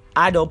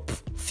add up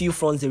few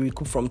funds they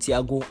recoup from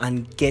Thiago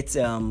and get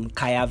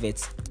Kai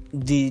Havertz.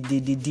 the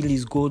deal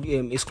is good.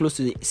 It's close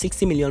to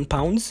 60 million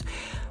pounds.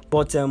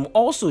 But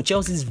also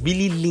Chelsea is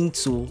really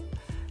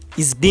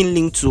being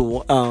linked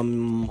to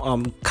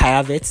Kai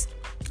Havertz,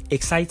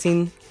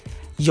 exciting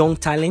young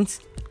talent.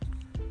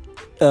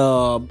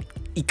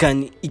 He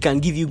can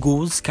give you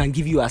goals, can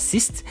give you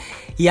assists.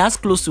 He has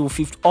close to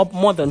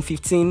more than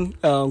 15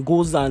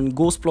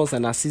 goals plus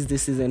and assists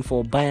this season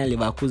for Bayern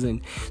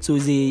Leverkusen. So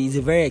he's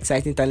a very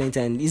exciting talent,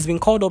 and he's been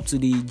called up to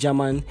the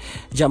German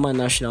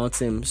national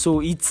team.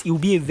 So it will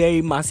be a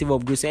very massive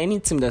upgrade. So any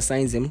team that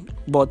signs him,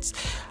 but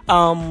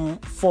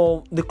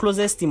for the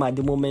closest team at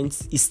the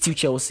moment is still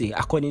Chelsea.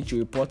 According to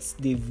reports,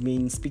 they've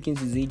been speaking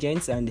to his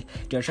agents and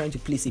they're trying to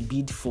place a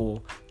bid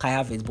for Kai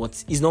Havertz,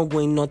 but it's not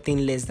going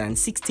nothing less than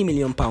 60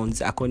 million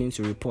pounds according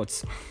to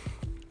reports.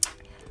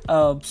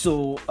 That's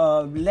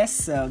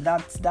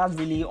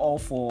really all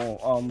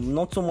for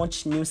not so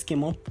much news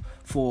came up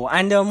for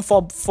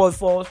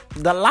the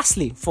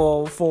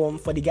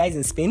guys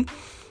in Spain.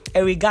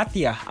 Eric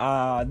Garcia,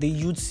 the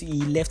youth,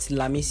 he left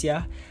La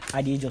Masia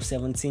at the age of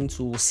 17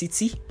 to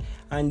City,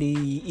 and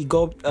he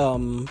got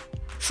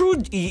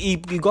he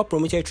got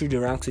promoted through the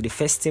ranks to the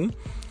first team,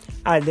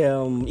 and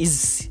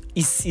is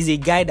a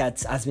guy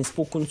that has been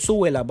spoken so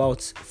well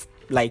about.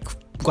 Like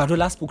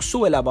Guardiola spoke so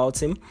well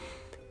about him.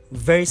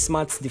 Very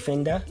smart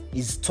defender.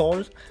 He's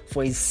tall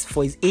for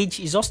his age.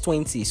 He's just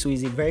 20, so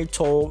he's a very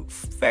tall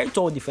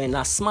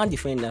defender, smart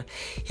defender.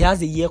 He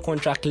has a year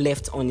contract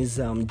left on his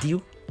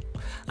deal,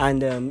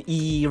 and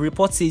he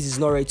reports says he's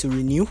not ready to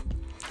renew.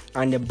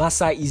 And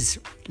Barca is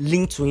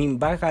linked to him.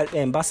 Barca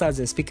has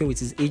been speaking with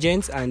his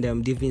agents, and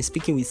they've been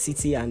speaking with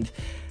City. And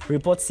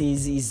report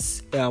says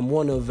he's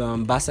one of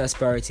Barca's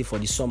priority for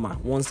the summer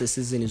once the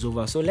season is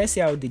over. So let's see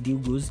how the deal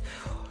goes.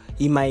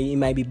 He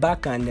might be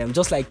back, and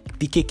just like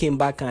Piqué came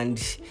back and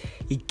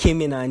he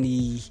came in and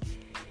he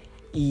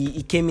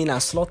came in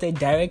and slotted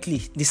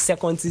directly the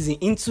second season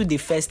into the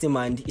first team,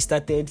 and he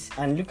started.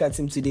 And look at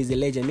him today, he's a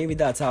legend. Maybe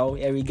that's how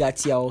Eric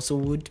Garcia also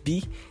would be.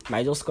 He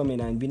might just come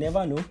in, and we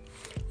never know.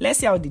 Let's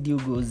see how the deal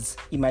goes.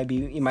 It might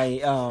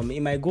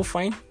go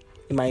fine.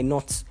 It might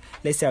not.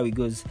 Let's see how it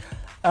goes.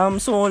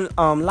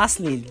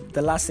 Lastly,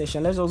 the last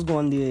session. Let's just go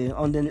on the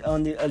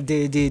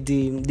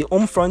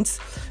home front.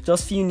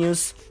 Just few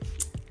news.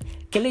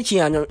 Kelechi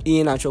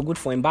Iheanacho, good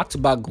for him.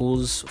 Back-to-back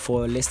goals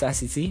for Leicester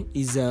City.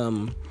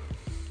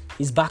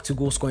 He's back to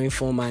goal scoring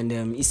form, and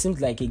it seems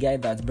like a guy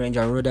that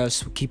Brendan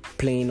Rodgers will keep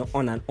playing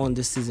on and on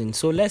this season.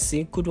 So let's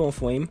see, good one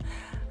for him.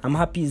 I'm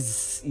happy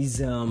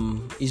he's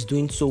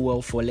doing so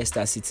well for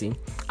Leicester City.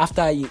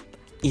 After he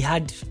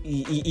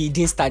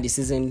didn't start the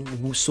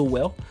season so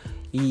well.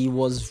 He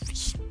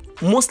was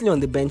mostly on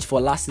the bench for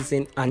last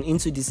season and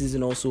into this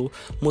season also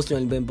mostly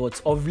on the bench.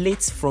 But of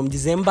late, from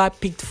December,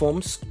 picked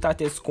form,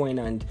 started scoring,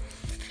 and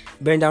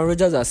Brendan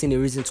Rodgers has seen a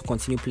reason to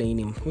continue playing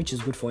him, which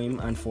is good for him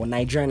and for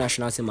Nigerian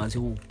national team as a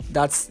whole.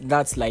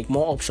 That's like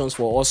more options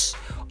for us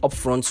up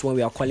front when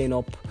we are calling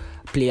up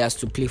players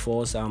to play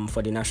for us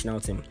for the national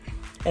team.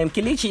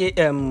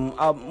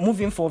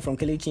 Moving forward from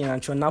Kelechi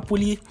Iheanacho,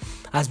 Napoli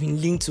has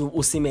been linked to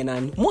Osimhen,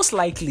 and most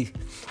likely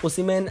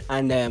Osimhen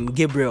and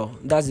Gabriel,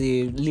 that's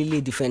a Lille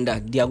defender,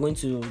 they are going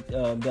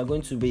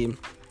to be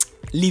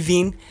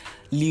leaving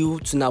Lille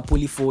to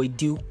Napoli for a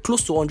deal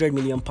close to 100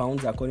 million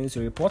pounds according to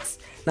reports.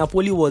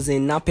 Napoli was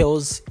in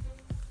Naples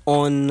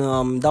on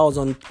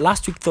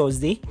last week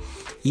Thursday.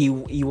 He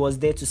was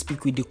there to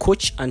speak with the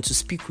coach and to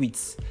speak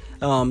with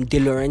De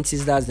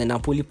Laurentiis, that's the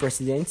Napoli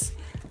president,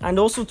 and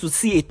also to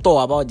see a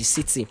tour about the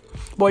city.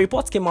 But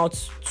reports came out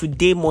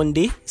today,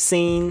 Monday,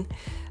 saying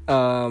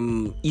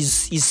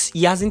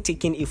he hasn't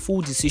taken a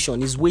full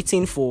decision. He's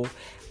waiting for,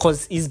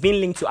 because he's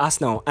been linked to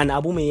Arsenal, and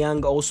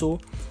Aubameyang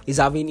also is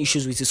having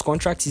issues with his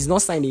contract. He's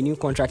not signed a new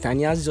contract, and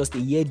he has just a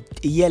year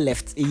deal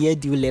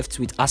left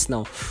with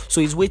Arsenal.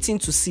 So he's waiting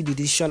to see the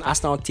decision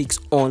Arsenal takes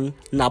on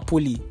Arsenal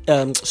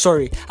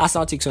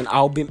takes on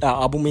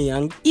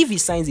Aubameyang. If he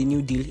signs a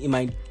new deal, he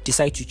might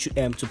decide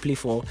to play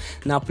for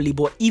Napoli.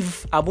 But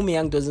if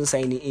Aubameyang doesn't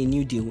sign a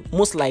new deal,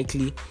 most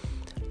likely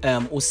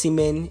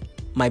Osimhen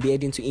might be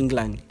heading to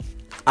England.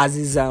 As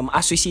his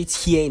associate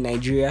here in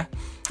Nigeria,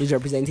 his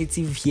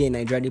representative here in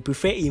Nigeria, they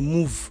prefer a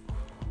move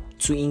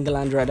to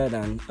England rather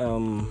than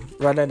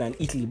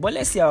Italy. But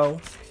let's see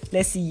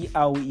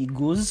how it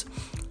goes.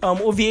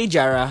 Ovie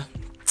Ejaria,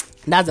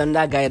 that's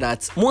another guy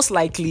that most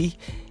likely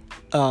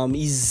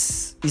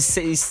is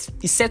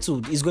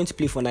settled. He's going to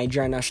play for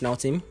Nigerian national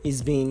team.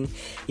 He's been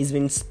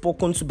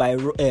spoken to by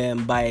Amaju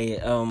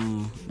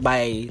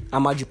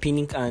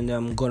Pinnick and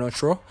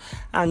Gonotro,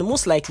 and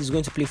most likely he's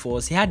going to play for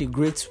us. He had a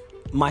great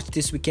match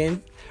this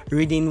weekend.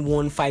 Reading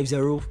won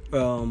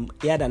 5-0.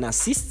 He had an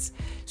assist,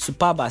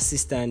 superb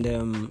assist, and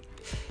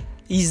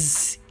he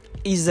has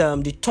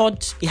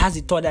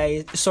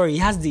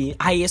the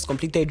highest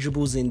completed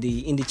dribbles in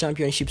the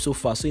championship so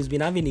far. So he's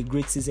been having a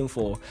great season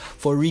for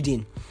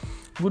Reading.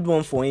 Good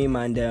one for him,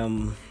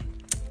 and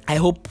I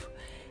hope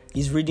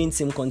his Reading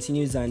team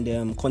continues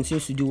and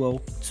continues to do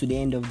well to the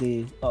end of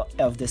the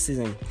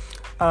season.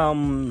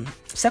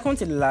 second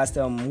to the last,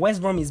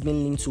 West Brom is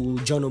being linked to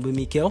John Obi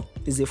Mikel.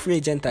 He's a free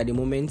agent at the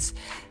moment,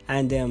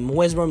 and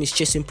West Brom is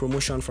chasing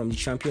promotion from the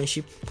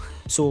Championship.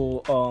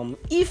 So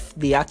if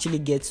they actually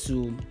get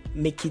to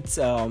make it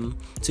to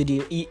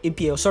the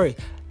EPL,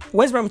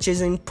 West Brom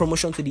chasing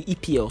promotion to the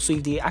EPL. So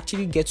if they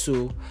actually get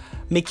to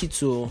make it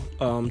to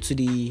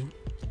the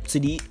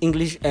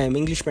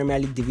English Premier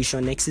League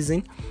division next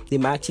season, they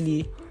might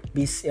actually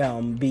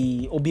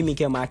be Obi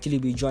Mikel might actually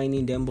be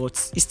joining them,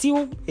 but it's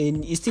still in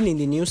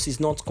the news.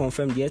 It's not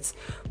confirmed yet,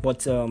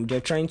 but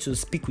they're trying to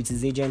speak with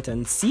his agent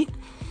and see.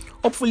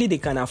 Hopefully they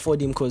can afford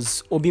him,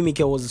 because Obi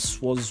Mikel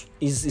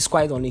is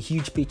quite on a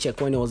huge paycheck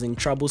when he was in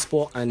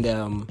Trabzonspor and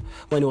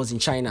when he was in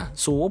China.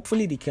 So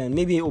hopefully they can.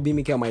 Maybe Obi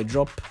Mikel might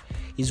drop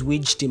his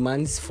wage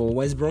demands for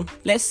West Brom.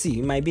 Let's see.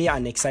 It might be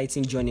an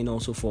exciting journey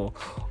also for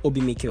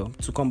Obi Mikel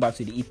to come back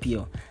to the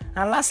EPL.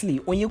 And lastly,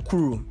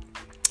 Onyekuru.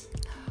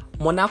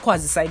 Monaco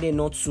has decided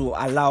not to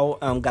allow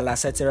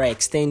Galatasaray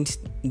extend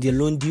the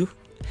loan deal.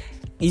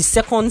 His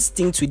second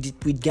stint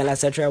with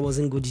Galatasaray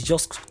wasn't good. He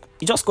just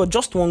got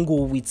just one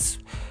goal with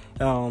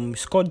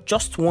scored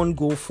just one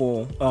goal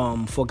for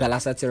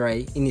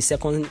Galatasaray in his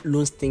second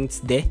loan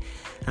stint there.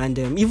 And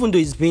even though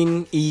he's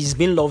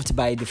been loved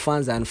by the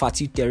fans and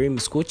Fatih Terim,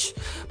 his coach,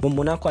 but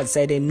Monaco has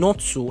decided not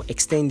to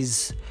extend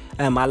his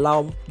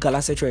allow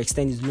Galatasaray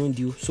extend his loan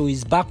deal. So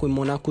he's back with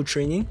Monaco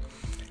training.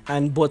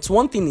 But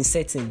one thing is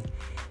certain.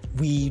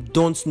 We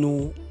don't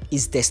know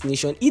his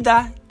destination.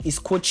 Either his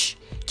coach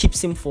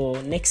keeps him for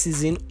next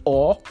season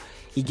or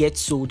he gets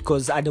sold,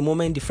 because at the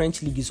moment the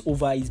French league is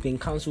over. It's been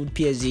cancelled.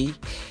 PSG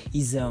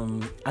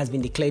has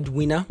been declared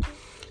winner.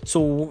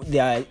 So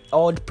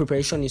all the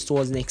preparation is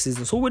towards next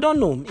season. So we don't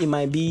know. It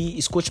might be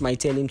his coach might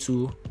tell him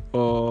to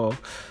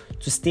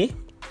stay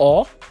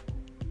or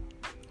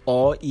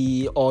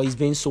he's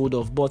being sold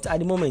off. But at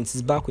the moment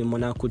he's back with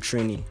Monaco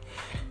training.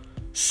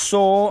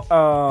 So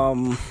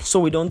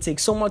we don't take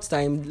so much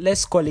time.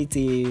 Let's call it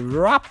a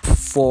wrap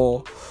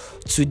for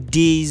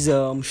today's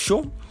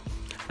show.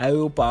 I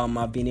hope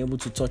I've been able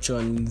to touch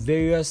on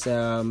various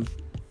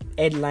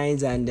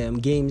headlines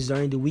and games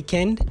during the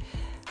weekend,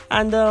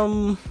 and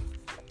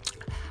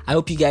I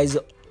hope you guys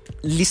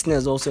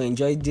listeners also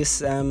enjoyed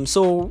this.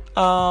 So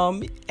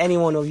any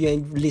one of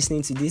you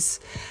listening to this,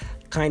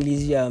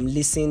 kindly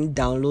listen,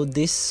 download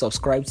this,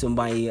 subscribe to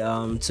my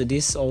to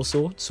this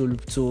also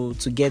to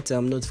get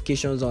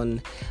notifications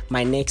on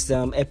my next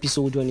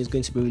episode when it's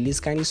going to be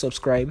released. Kindly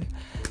subscribe,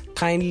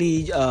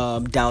 kindly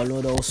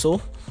download also,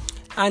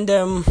 and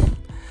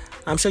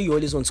I'm sure you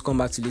always want to come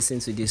back to listen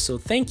to this. So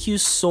thank you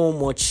so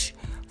much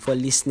for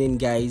listening,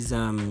 guys.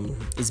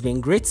 It's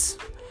been great,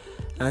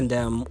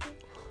 and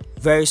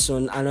very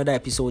soon another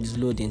episode is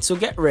loading. So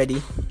get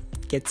ready,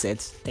 get set.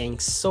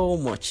 Thanks so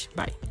much.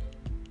 Bye.